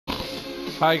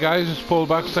Hi guys, it's Paul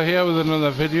Baxter here with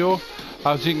another video.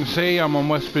 As you can see, I'm on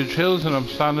Westbridge Hills and I'm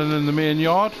standing in the main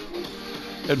yard.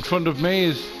 In front of me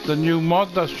is the new mod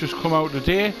that's just come out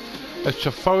today. It's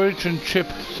a forage and chip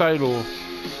silo.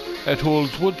 It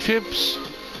holds wood chips,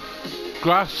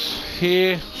 grass,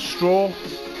 hay, straw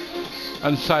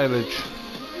and silage.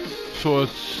 So it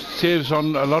saves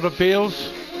on a lot of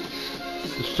bales.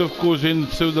 The stuff goes in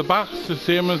through the back the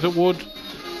same as it would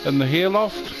in the hay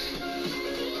loft.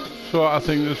 So I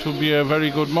think this will be a very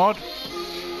good mod,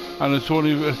 and it's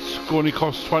only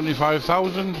cost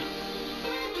 25,000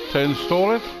 to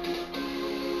install it.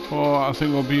 So I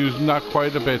think we'll be using that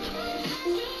quite a bit.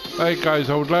 Right guys,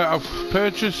 I've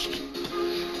purchased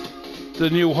the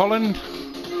New Holland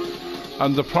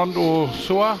and the Pronto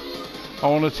sower. I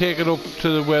want to take it up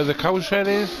to where the cow shed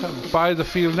is, and buy the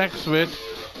field next to it,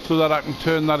 so that I can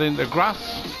turn that into grass,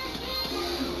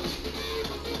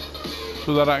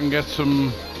 so that I can get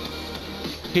some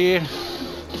hay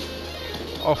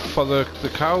off for the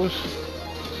cows.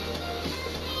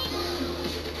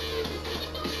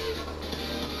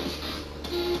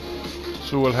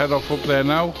 So we'll head off up there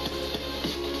now.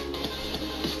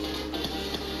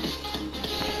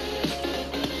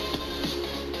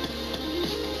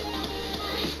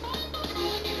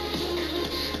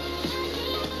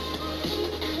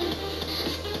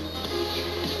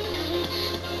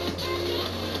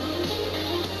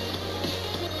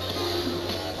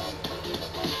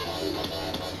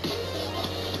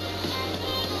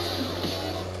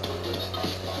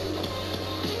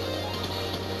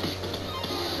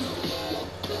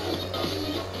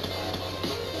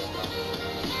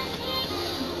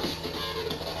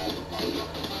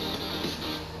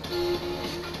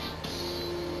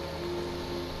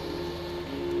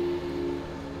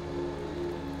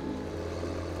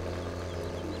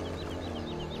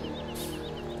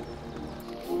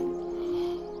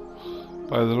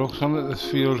 By the looks on it, this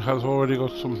field has already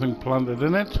got something planted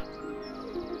in it.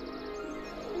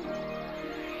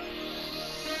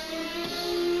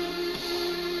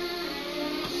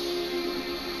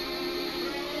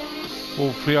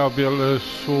 Hopefully I'll be able to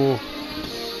sow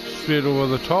straight over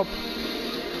the top.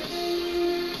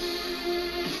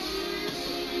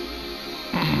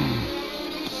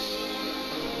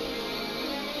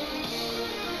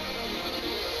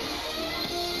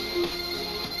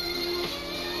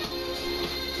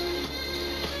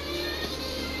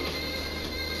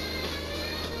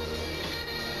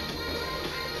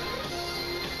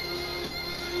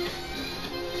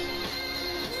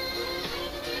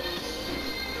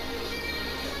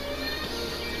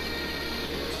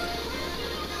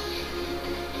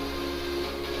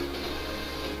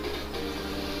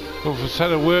 So I've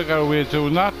set a work out a way of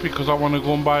doing that, because I want to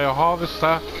go and buy a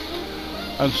harvester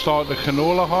and start the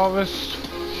canola harvest.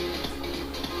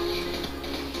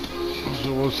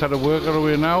 So we'll set a work out a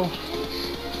way now.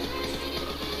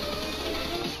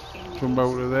 Jump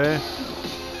out of there.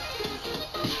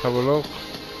 Let's have a look.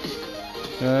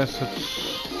 Yes,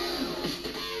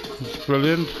 it's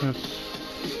brilliant.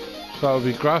 That'll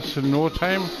be grass in no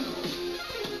time.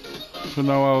 So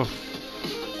now I'll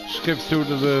skip through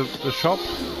to the shop.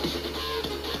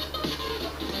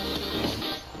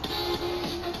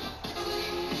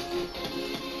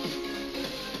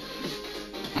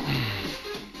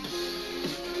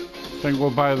 Then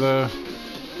we'll buy the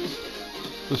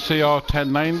CR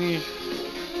 1090.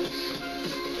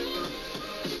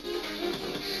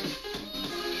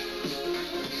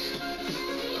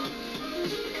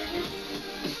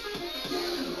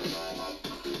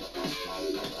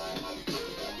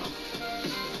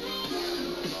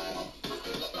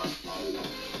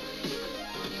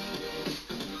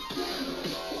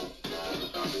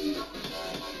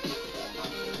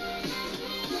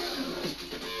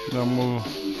 Then we'll,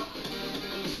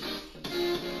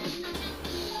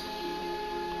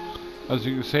 as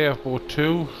you can see, I've bought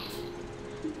two.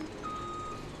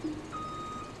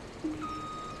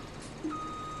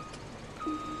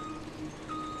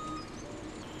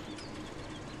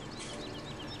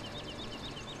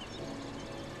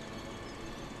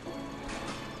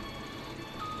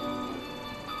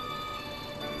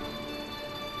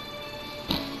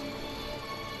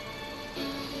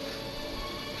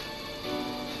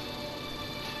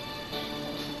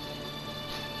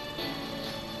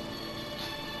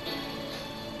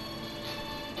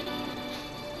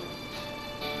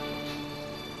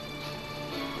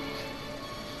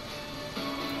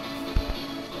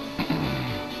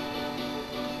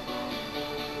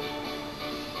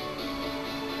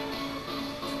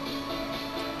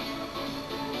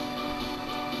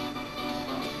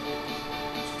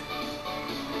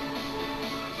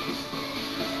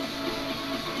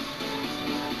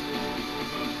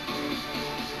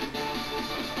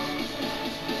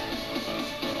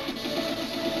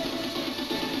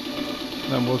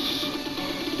 Then we'll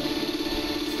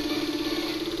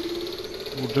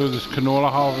do this canola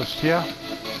harvest here.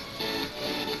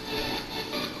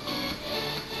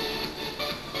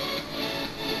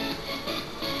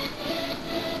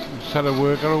 Set a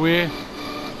worker away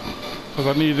because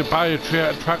I need to buy a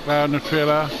tractor and a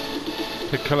trailer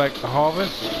to collect the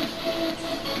harvest.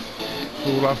 So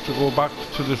we'll have to go back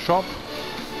to the shop.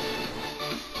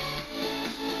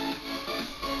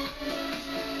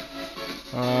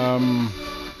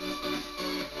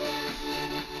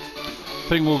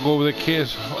 I think we'll go with a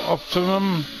Case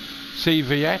Optimum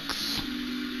CVX.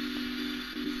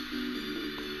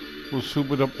 We'll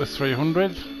soup it up to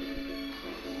 300.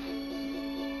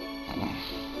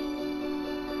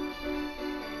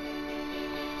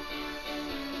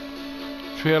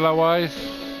 Trailer wise,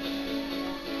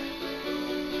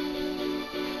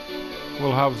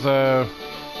 we'll have the,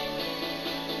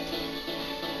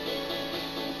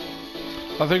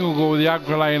 I think we'll go with the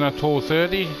Agroliner Tour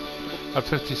 30 at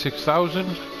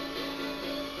 56,000.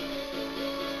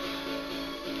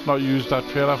 Not used that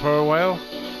trailer for a while.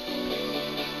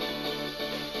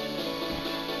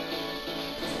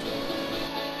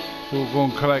 So we'll go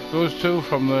and collect those two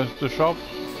from the shop.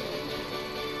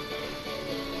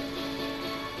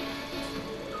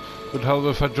 Would help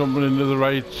if I jump into the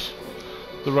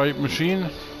right machine.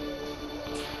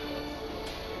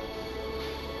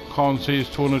 Can't see he's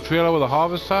towing a trailer with a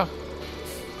harvester.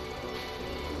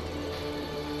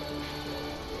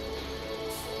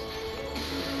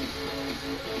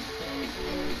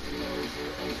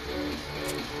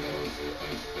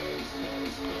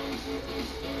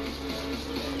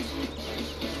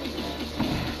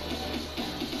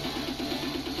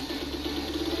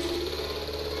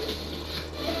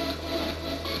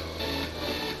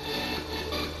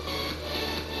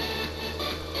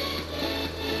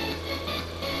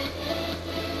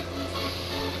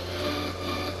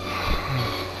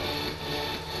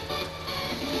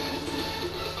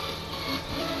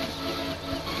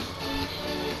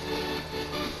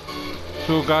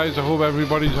 So guys, I hope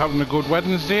everybody's having a good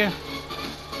Wednesday.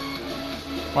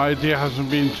 My day hasn't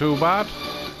been too bad.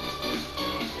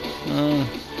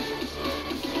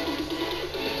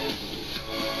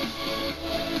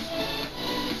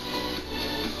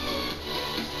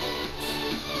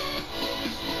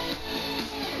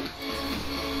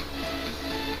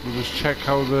 We'll just check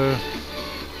how the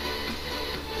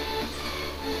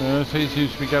he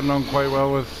seems to be getting on quite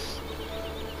well with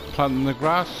planting the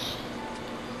grass.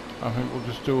 I think we'll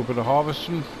just do a bit of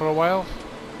harvesting for a while.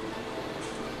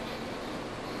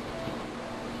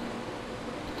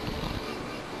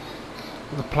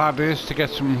 The plan is to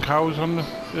get some cows on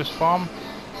this farm.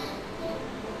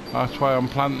 That's why I'm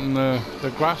planting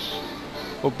the grass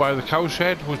up by the cow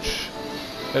shed, which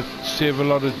it save a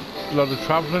lot of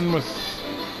travelling with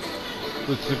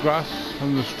the grass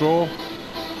and the straw.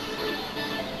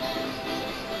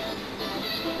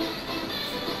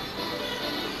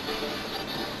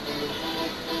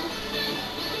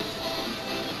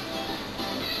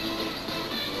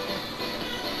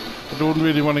 I don't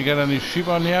really want to get any sheep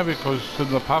on here because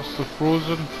in the past they're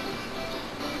frozen.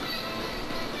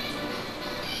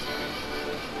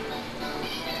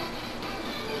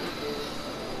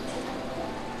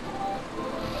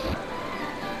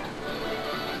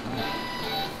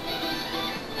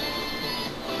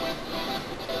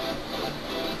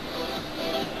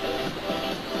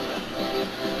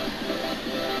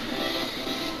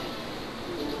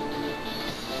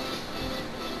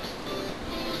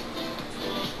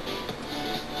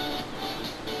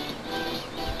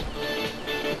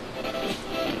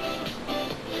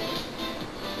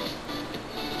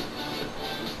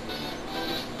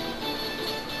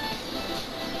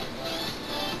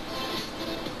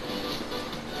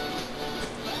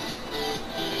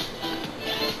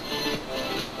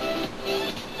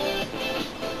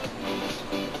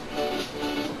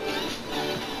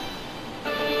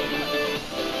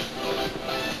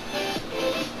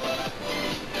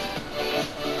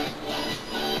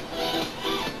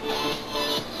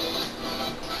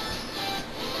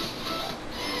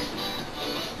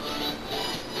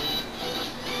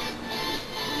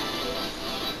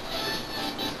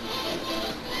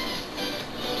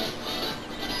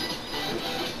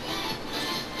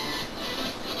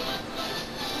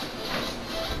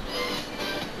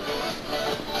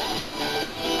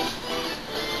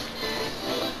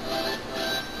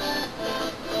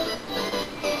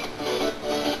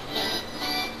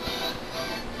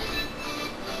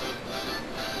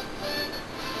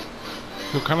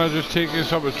 So can I just take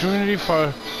this opportunity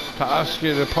to ask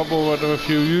you to pop over to a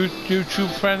few YouTube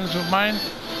friends of mine,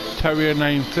 Terrier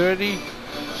 930,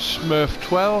 Smurf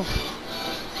 12,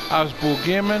 Asbo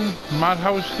Gaming,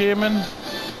 Madhouse Gaming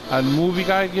and Movie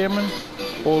Guy Gaming,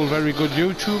 all very good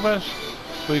YouTubers,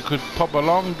 so you could pop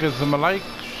along, give them a like,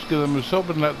 give them a sub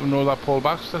and let them know that Paul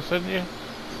Baxter sent you.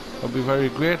 I'll be very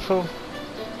grateful.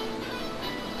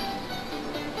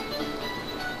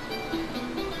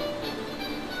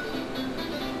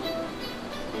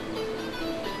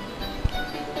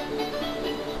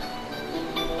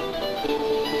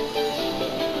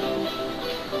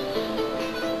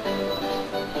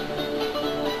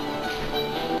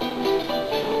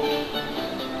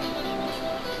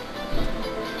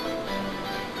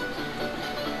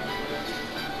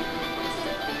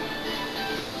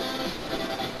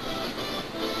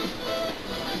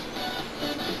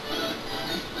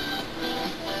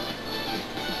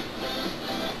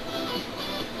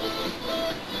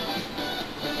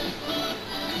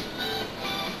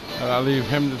 And I'll leave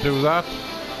him to do that,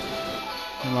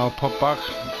 and I'll pop back,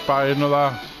 buy another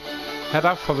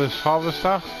header for this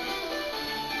harvester.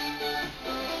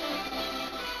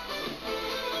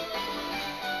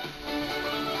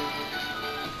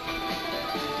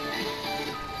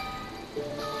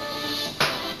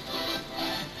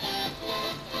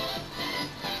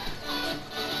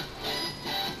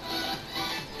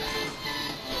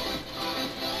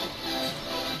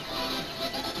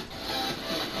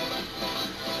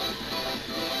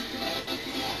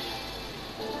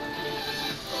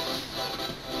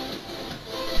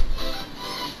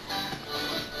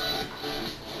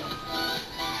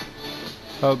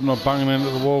 Help not banging into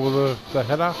the wall with the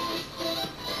header.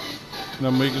 And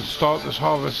then we can start this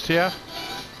harvest here.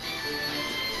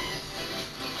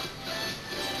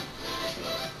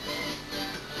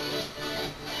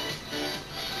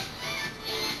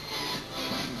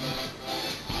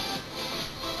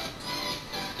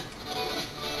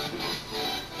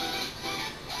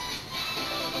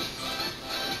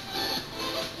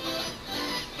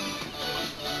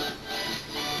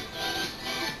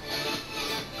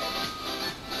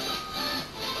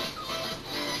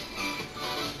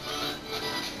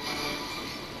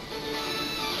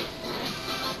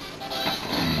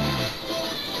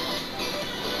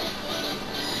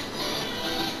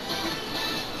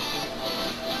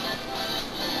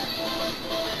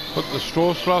 Put the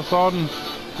straw sloth on,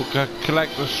 we can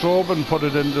collect the straw and put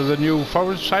it into the new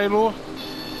forage silo,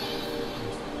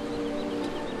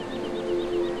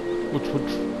 which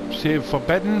would save for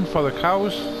bedding for the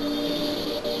cows.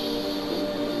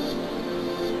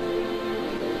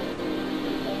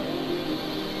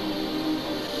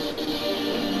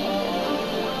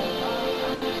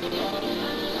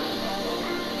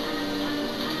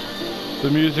 The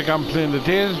music I'm playing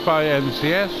today is by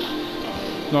NCS.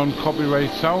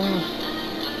 Non-copyright sounds.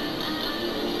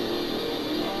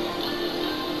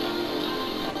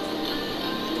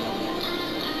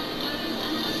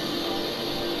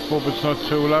 Hope it's not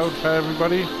too loud for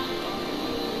everybody.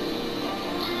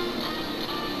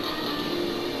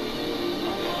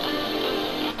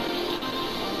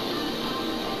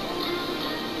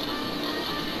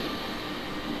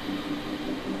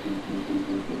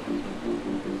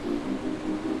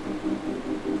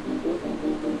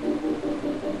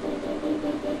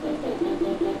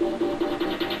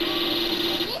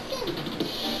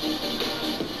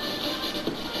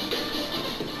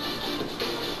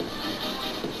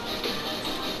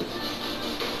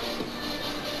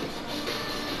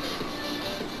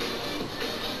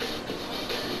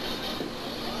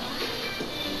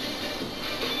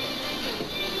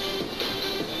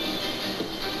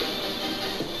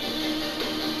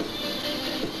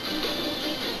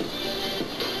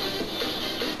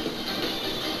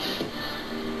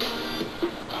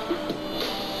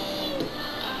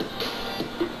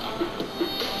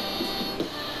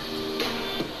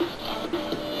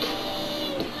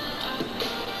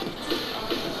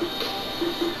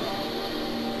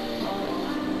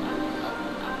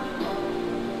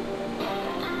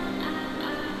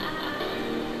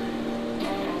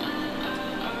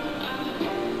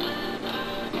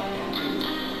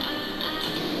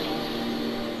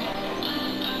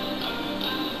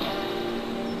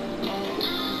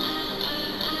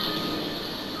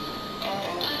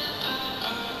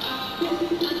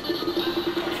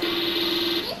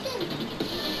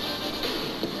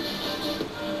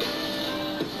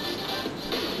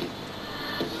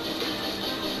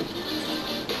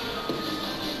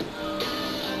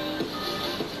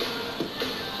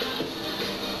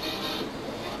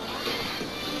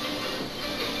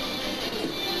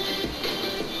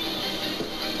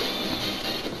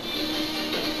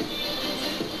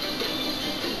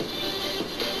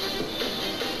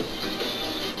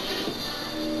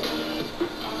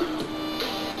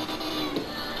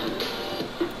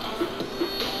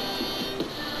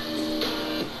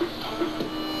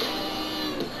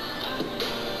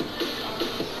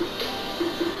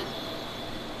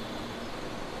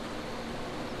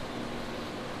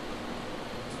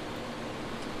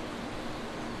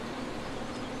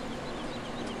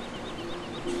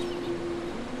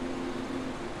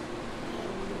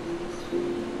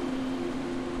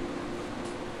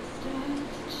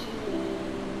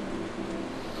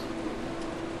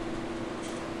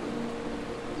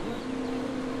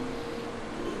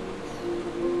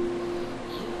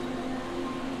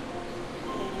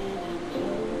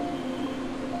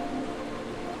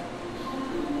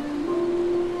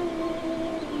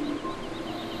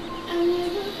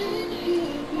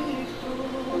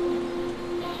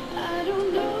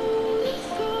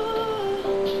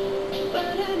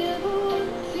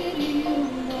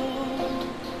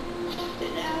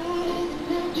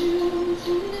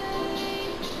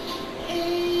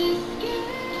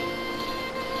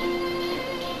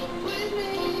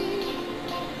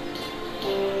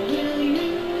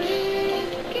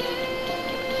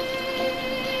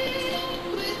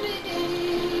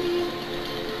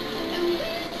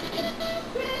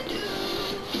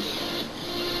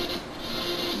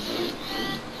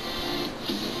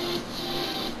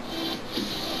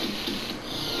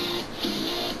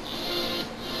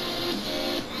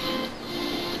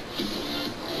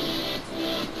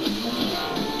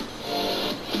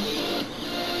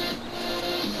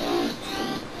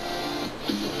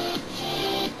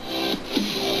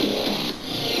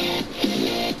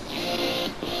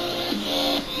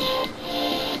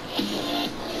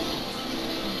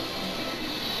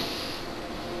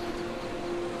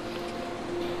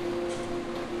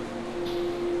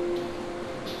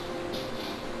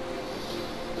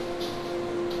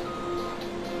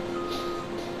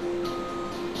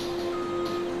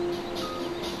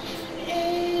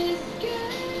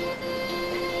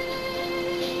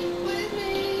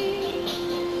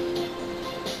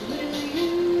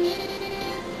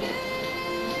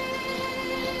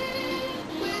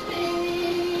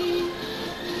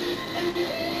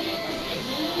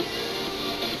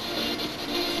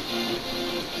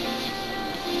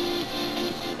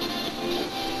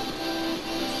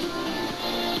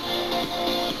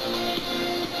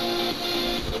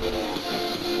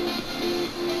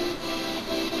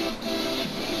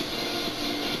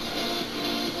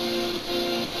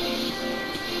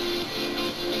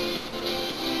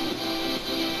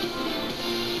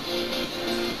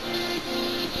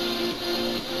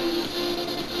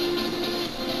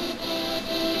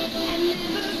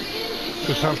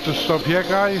 Just have to stop here,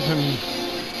 guys, and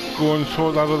go and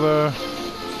sort that other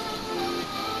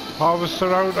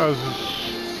harvester out, as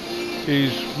he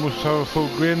must have a full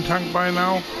grain tank by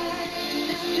now.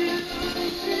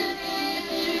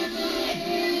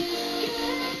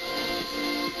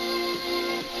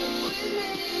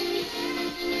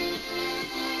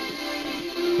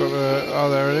 Oh,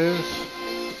 there it is.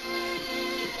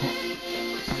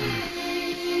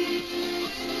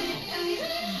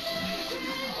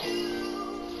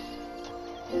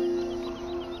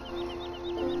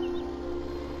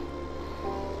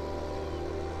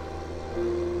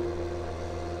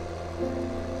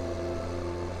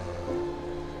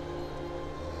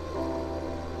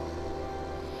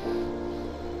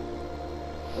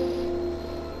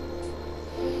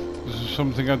 This is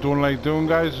something I don't like doing,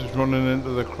 guys, is running into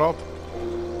the crop,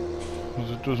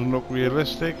 because it doesn't look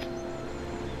realistic.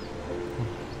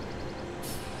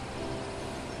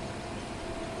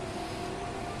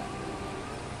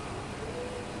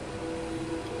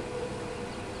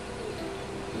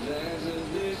 There's a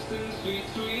distance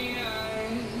between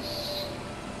us.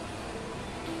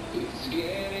 It's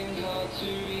getting hard to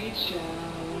reach out.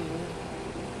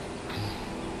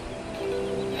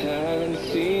 Haven't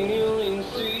seen you in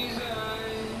seasons,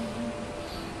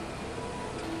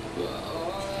 but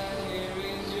all I hear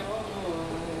is your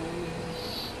voice.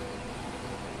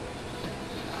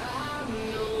 I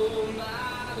know my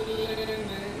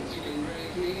limits. You can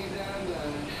break me down,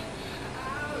 but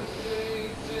I'll stay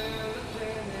till the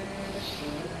finish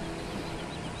line.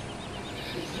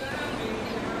 'Cause I've been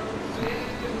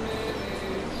counting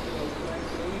minutes for quite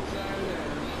some time now,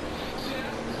 just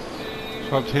to see.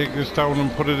 So I'll take this down and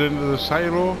put it into the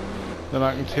silo, then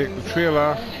I can take the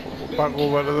trailer back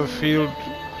over to the field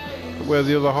where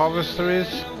the other harvester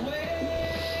is,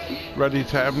 ready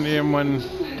to empty him when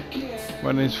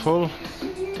he's full.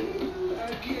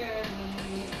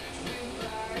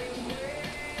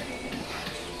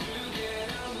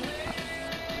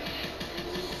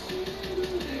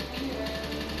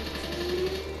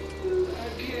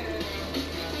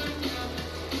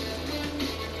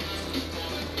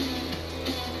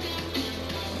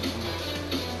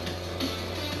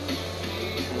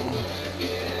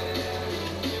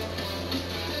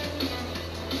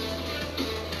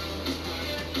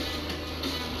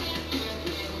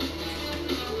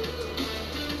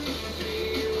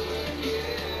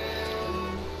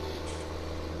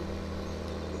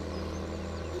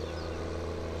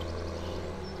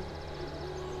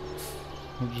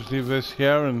 I'll just leave this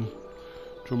here and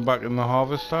jump back in the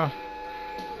harvester.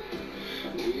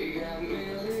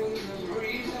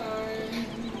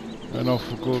 And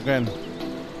off we go again.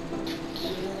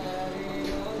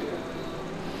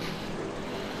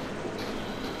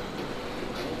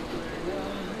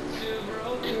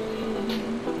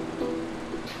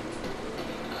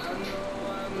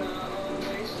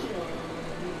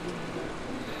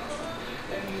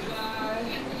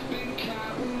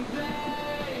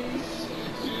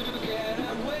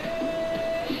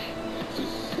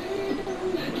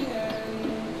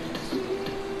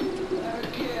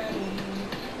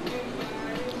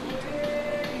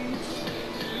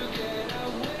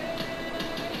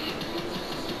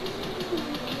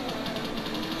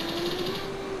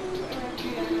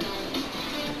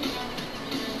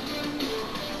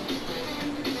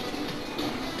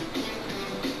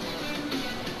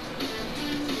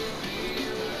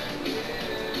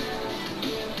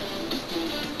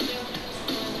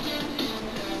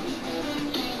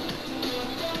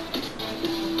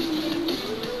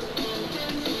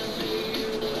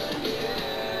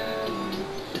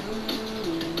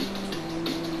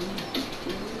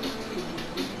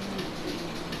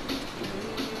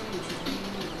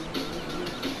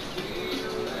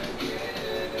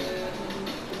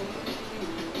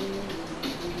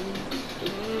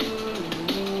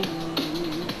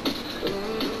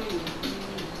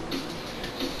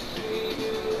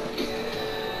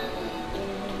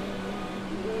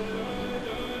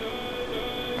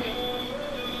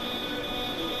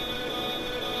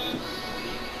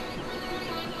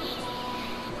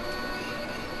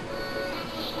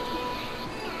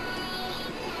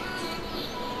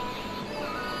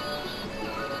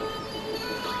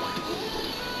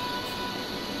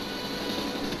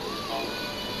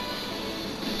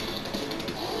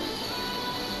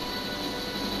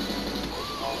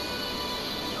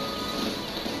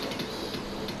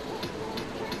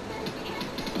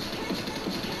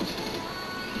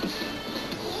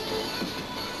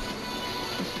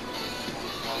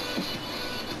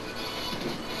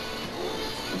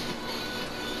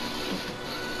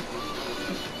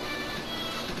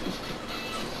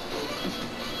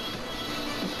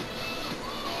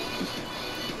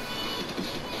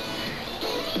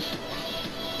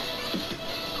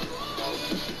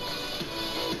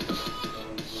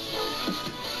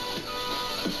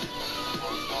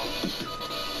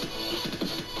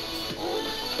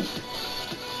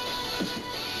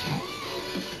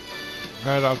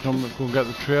 Right, I'll come go and get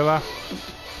the trailer.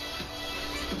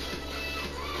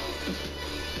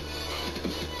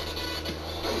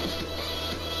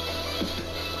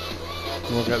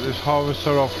 We'll get this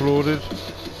harvester offloaded.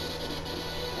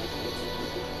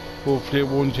 Hopefully it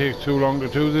won't take too long to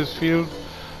do this field,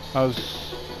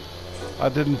 as I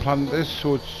didn't plant this,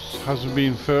 so it hasn't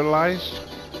been fertilised,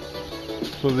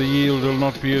 so the yield will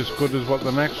not be as good as what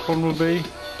the next one will be.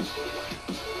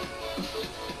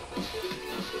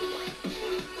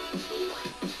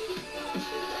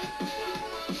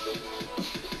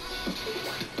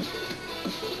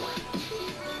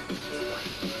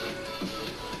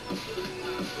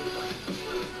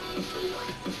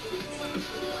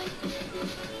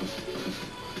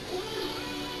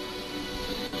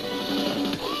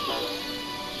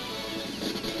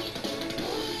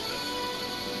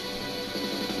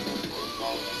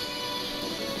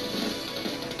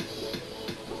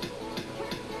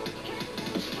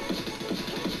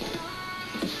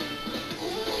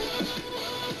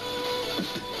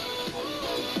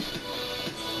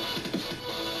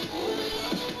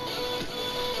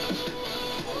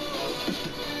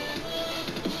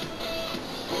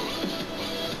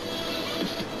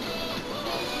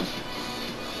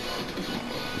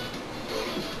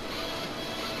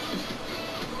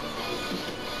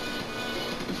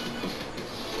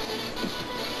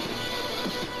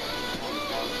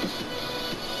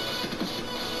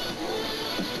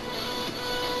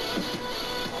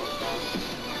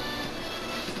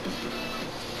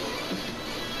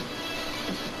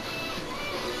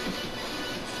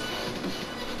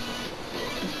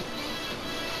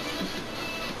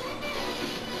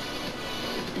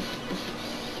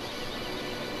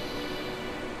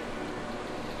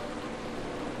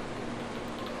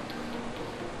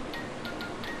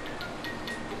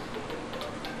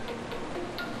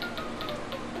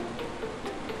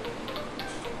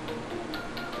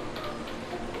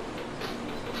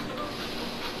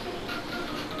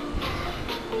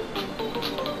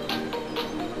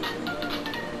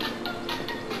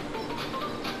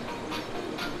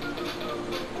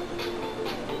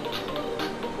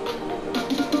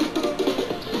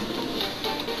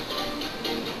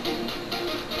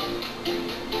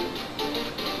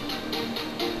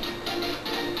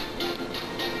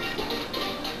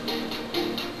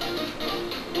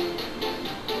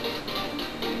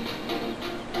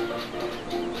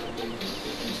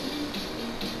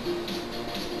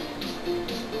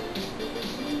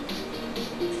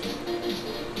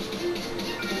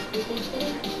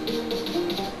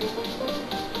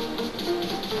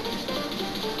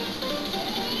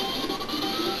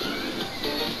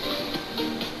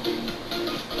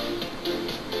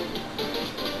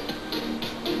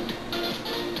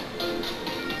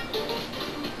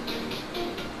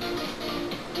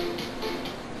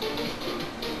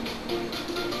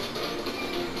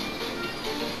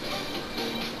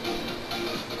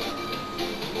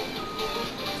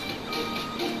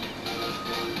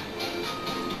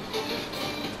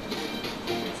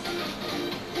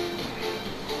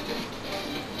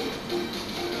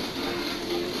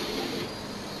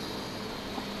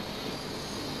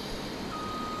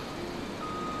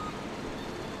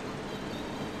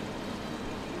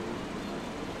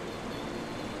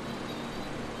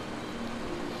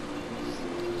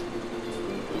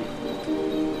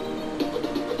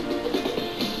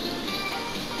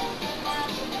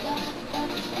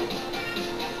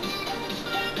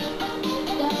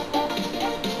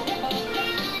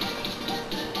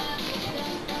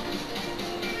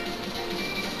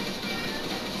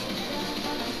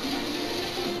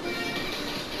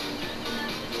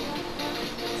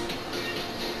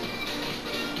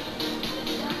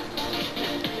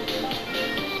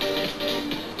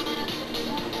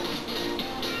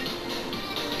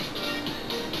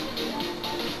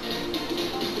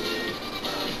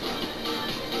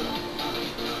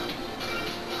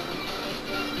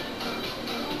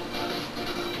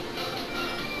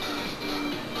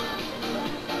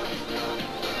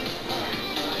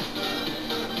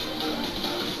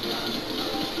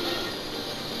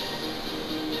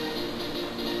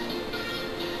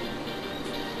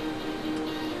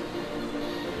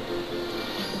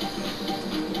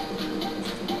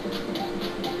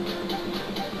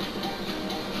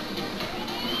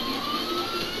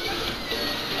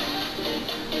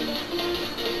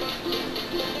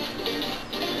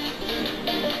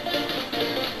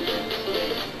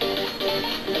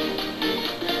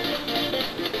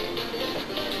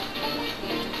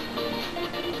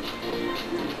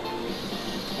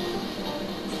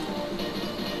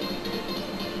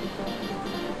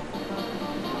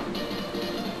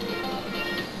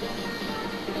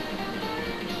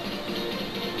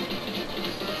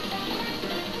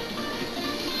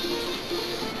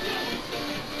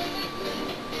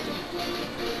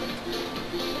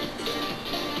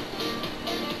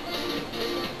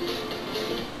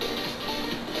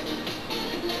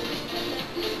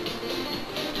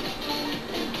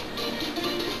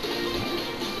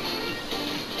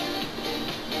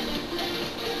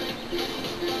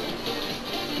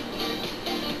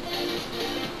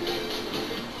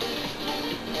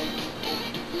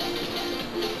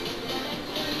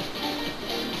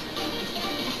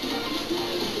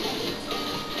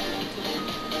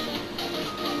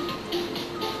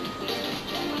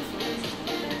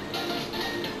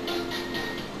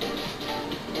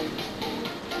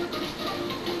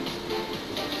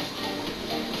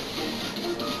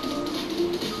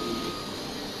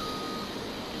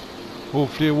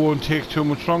 hopefully it won't take too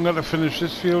much longer to finish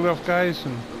this field off, guys,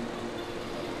 and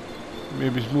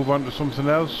maybe move on to something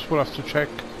else. We'll have to check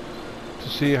to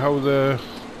see how the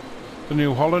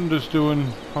New Holland is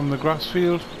doing on the grass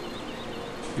field.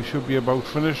 He should be about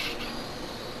finished.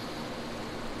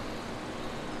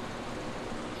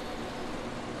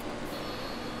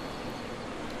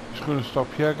 Just going to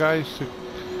stop here, guys, to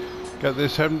get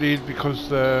this emptied, because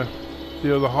the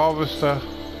other harvester,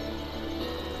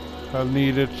 I'll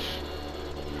need it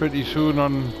pretty soon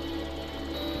on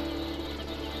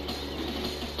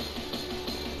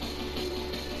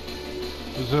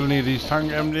I'll need these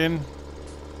tank emptying.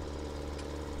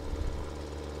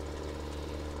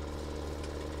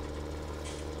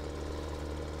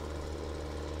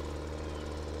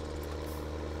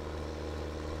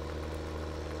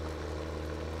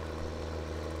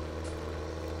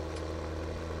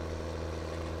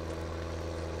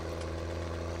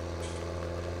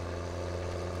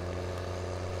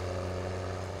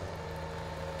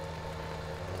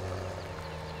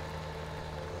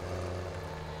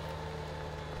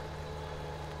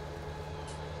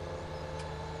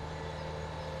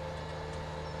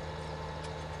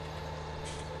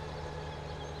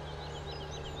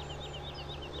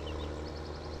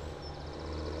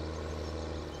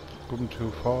 Going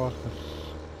too far.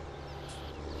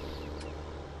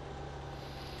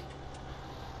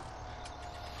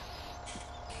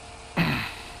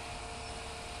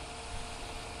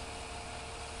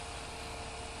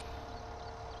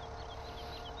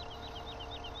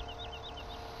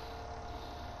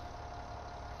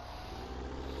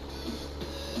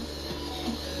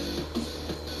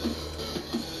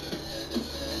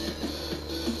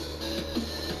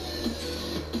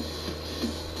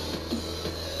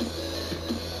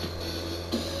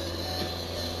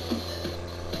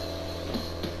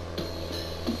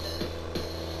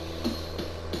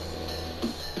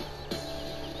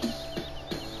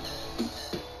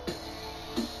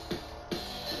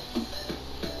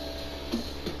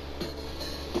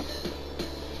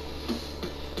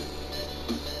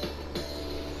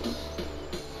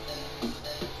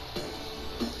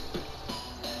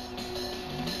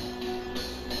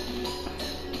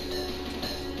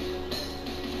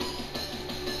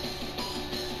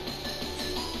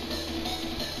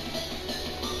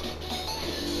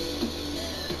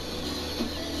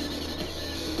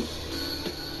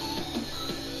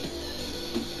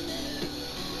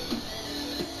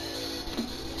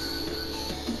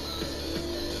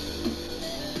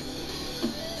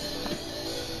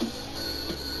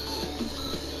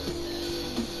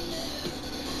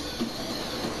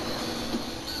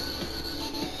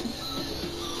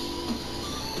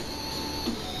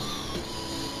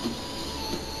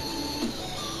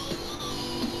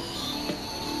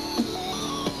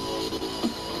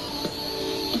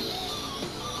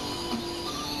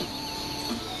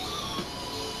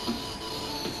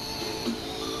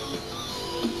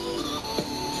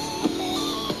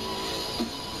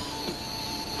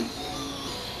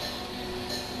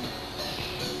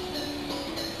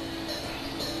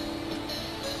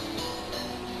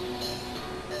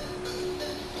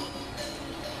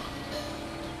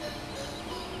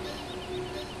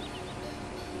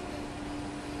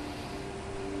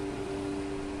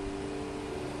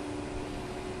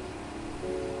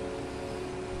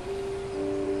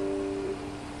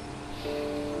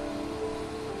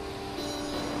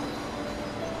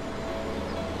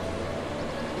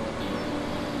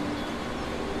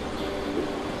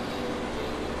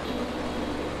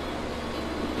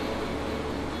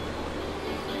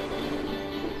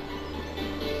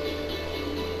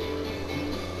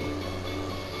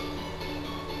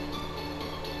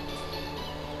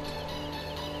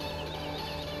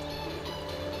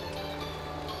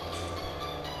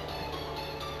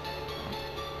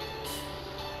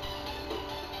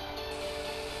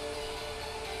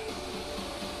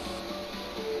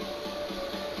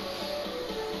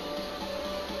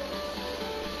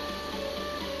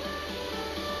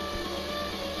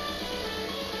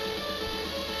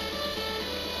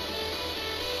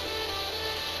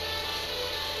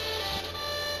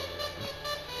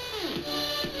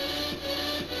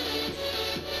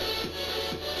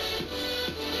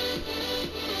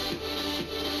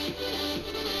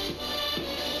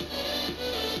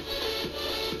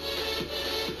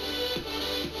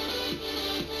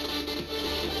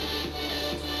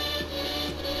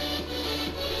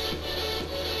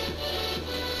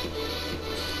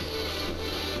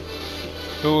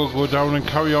 So we'll go down and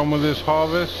carry on with this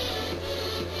harvest.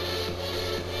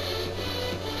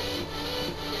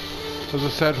 As I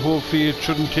said, hopefully it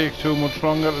shouldn't take too much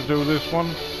longer to do this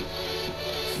one.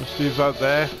 Just leave that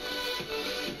there.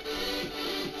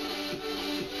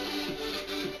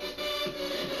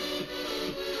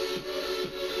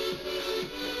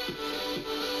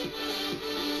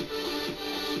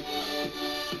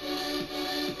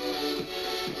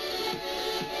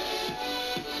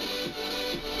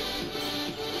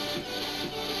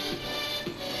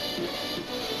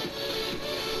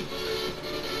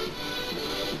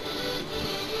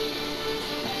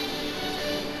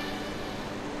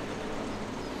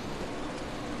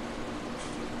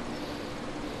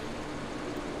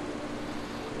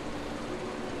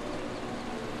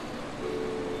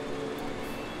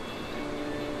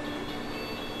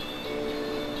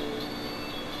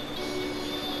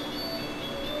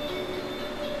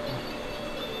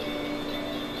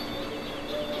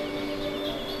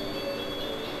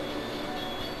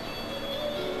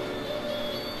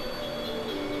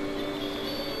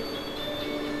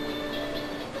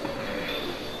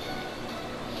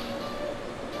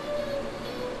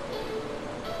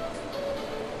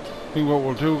 I think what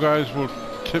we'll do, guys, we'll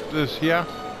tip this here.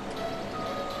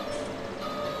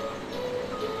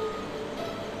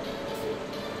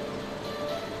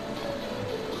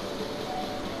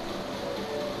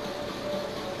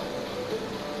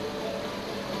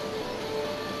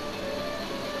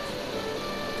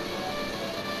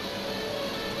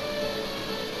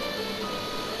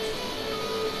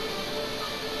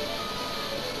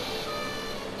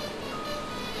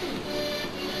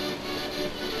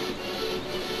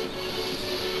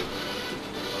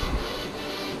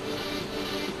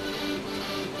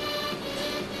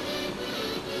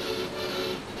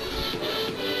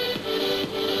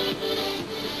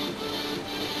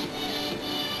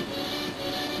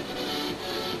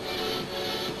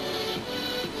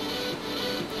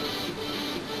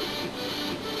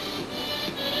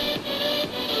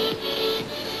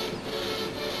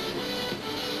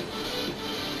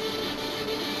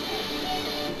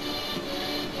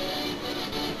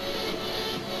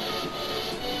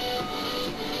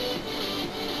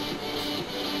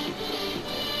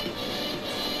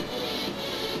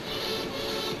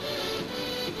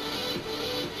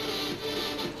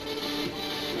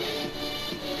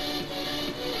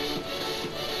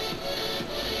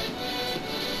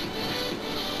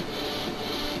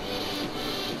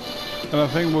 And I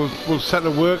think we'll set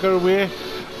a worker away,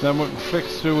 then we can flick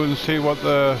through and see what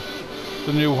the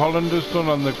New Hollander's done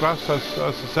on the grass. As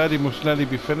I said, he must nearly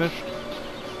be finished.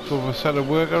 So we'll set a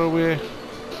worker away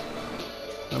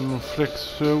and we'll flick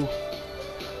through.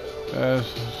 I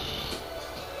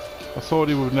thought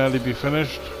he would nearly be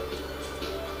finished.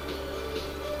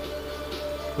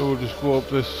 So we'll just go up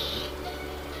this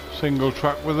single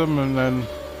track with him and then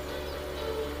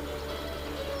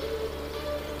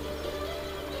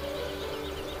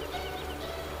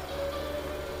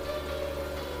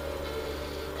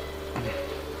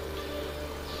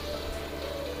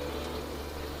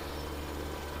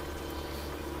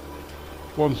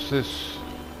once this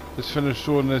is finished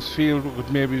sowing this field, we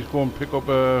could maybe go and pick up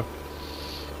a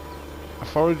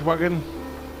forage wagon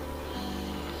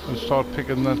and start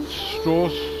picking that straw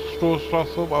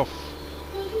slough up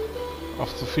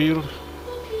off the field.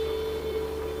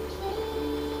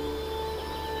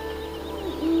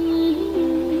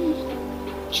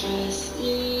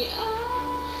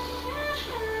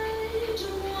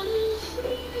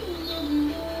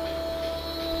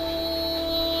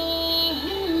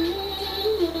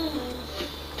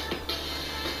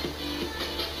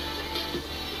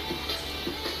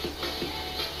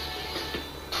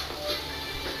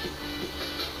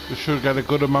 We should get a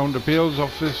good amount of bales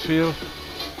off this field.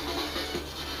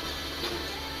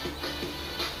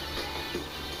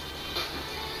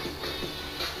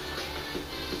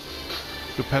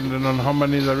 Depending on how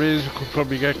many there is, we could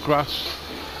probably get grass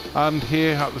and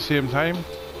hay at the same time,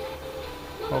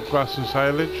 or grass and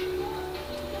silage.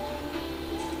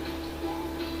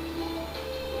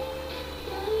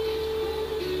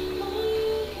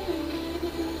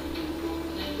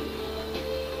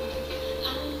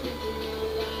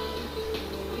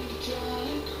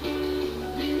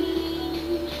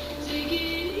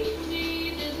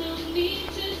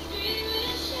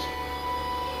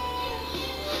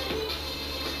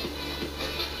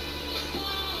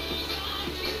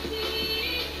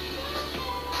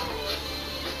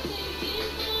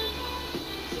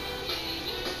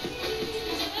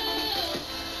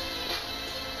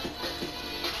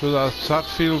 So that's that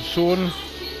field sown.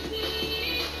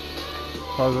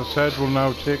 As I said, we'll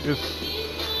now take this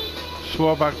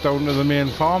sow back down to the main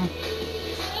farm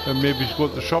and maybe go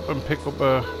to the shop and pick up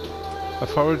a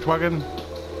forage wagon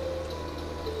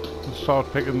and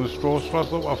start picking the straw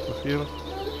slough up off the field.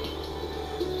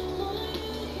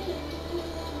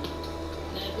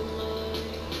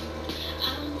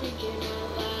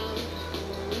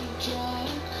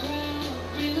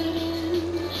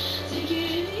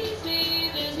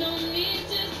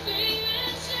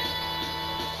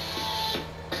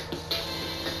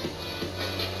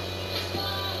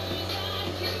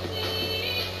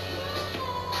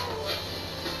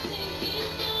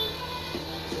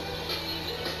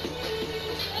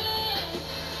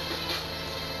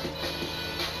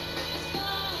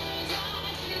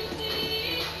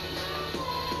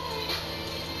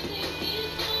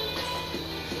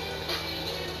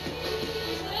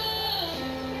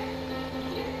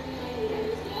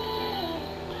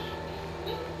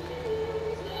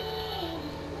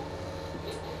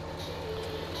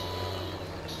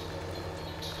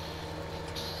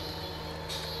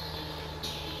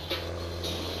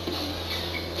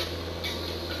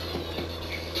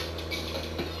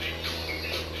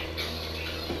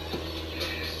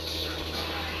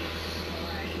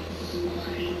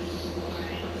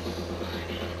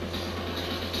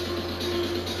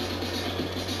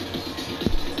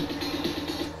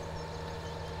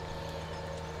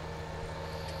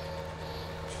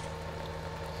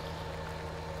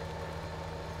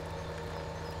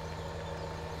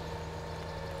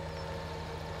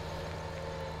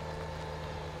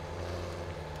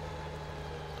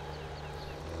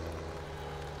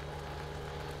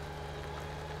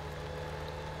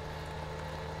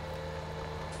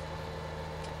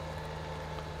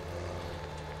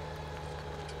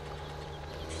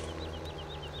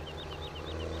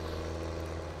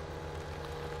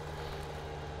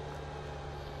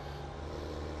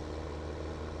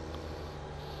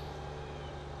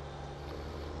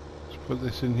 put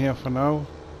this in here for now.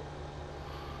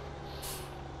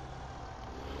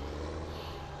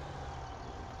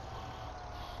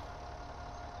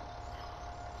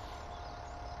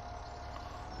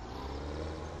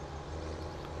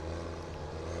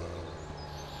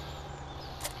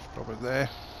 Drop it there.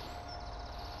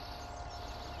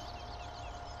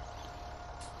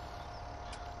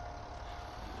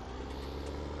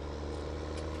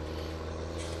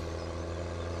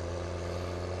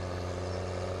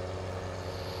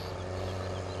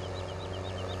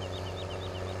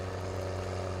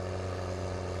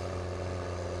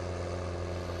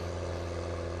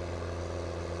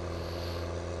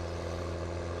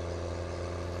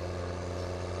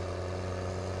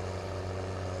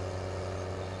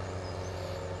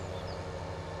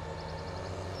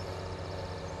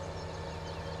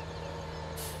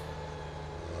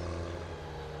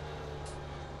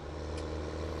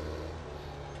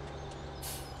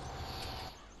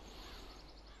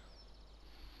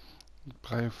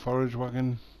 Play forage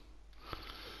wagon.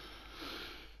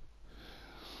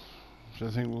 So I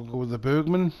think we'll go with the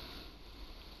Bergman.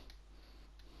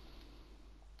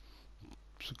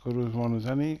 It's as good as one as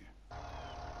any.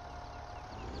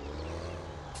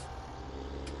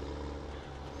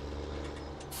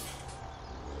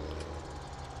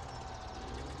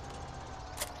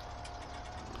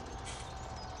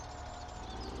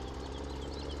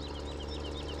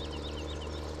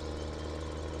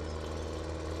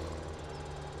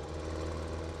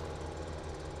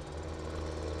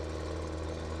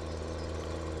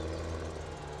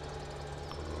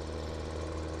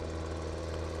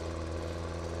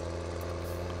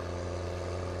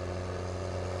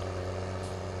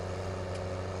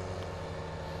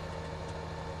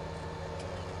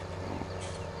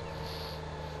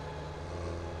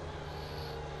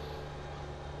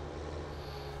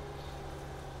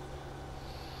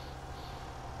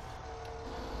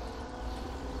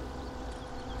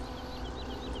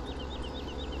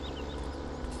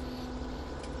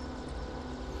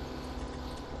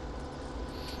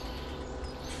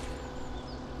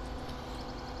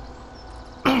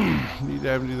 Need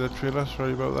to empty the trailer,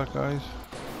 sorry about that guys.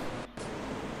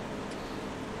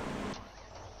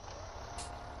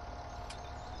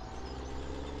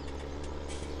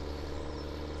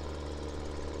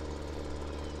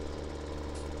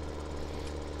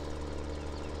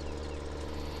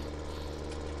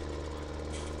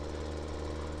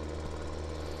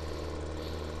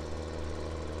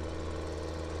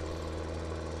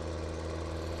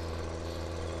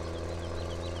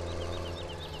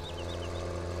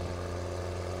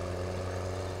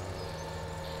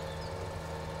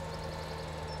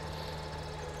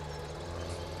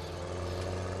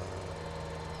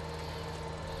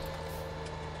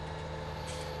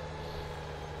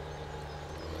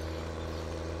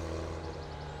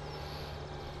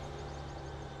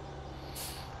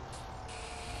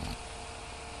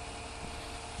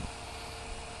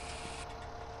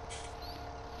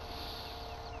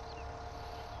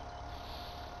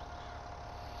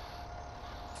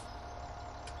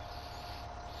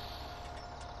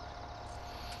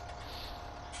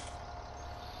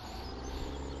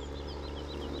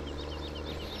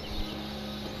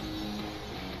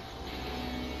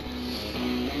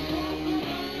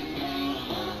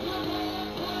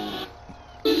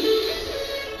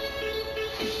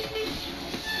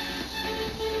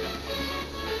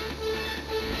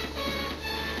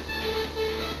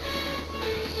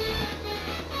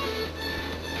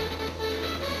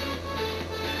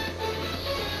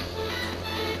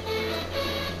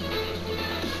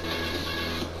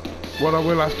 What I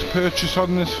will have to purchase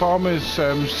on this farm is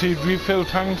seed refill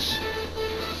tanks,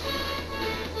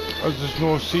 as there's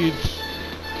no seed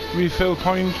refill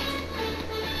point,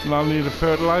 and I'll need a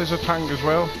fertilizer tank as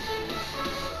well.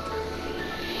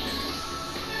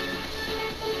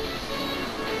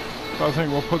 So I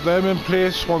think we'll put them in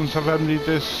place once I've emptied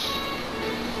this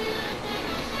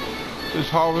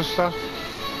harvester.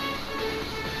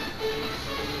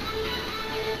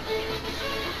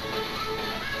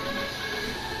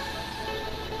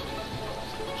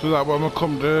 So that when we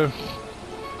come to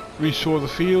resow the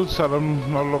fields, that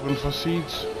I'm not looking for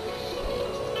seeds.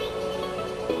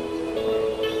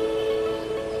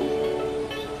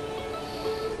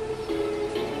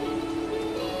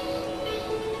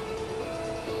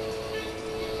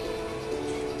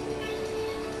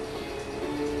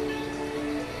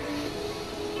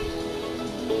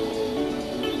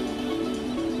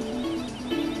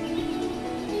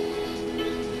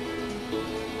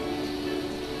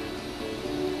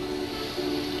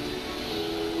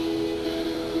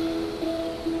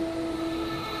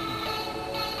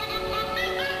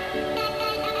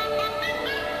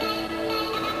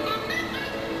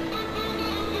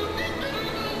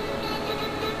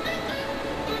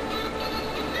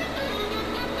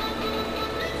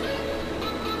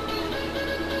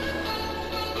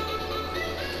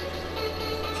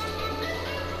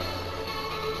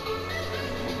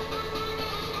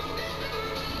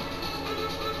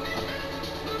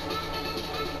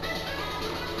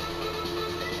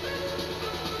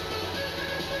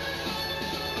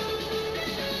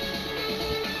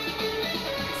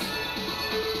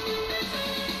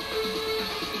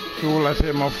 So we'll let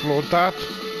him offload that,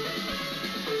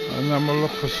 and then we'll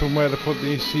look for somewhere to put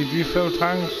these seed refill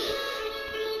tanks.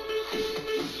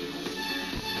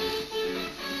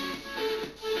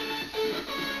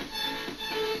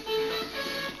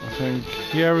 I think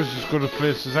here is as good a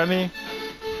place as any,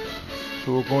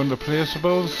 so we'll go into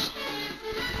placeables.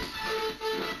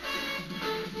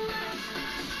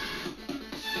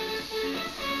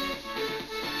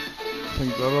 I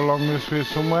think they're along this way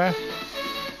somewhere.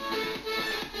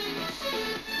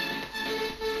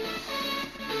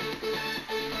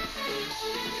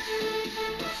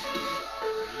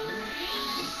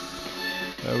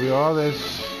 There we are,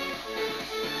 there's...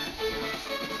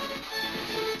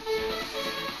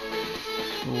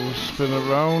 We'll spin it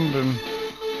round and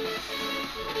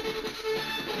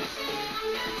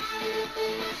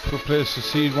replace the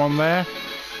seed one there.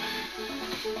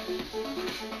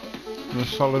 And a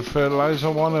solid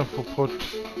fertilizer one if we put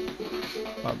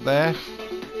that there.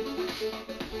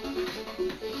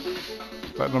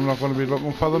 But I'm not going to be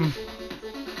looking for them.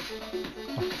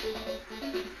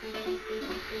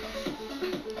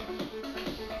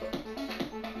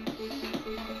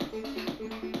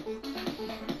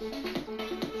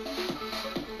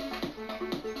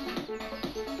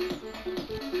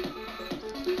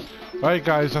 Right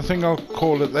guys, I think I'll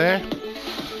call it there.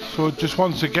 So just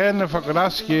once again, if I could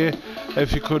ask you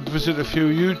if you could visit a few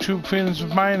YouTube friends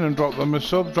of mine and drop them a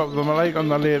sub, drop them a like on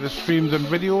the latest streams and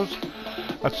videos.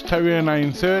 That's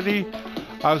Terrier930,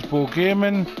 Asbo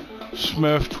Gaming,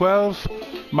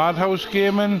 Smurf12, Madhouse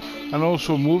Gaming, and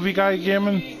also Movie Guy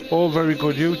Gaming. All very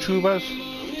good YouTubers.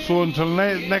 So until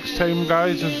next time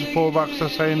guys, this is Paul Baxter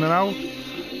signing out.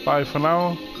 Bye for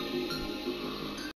now.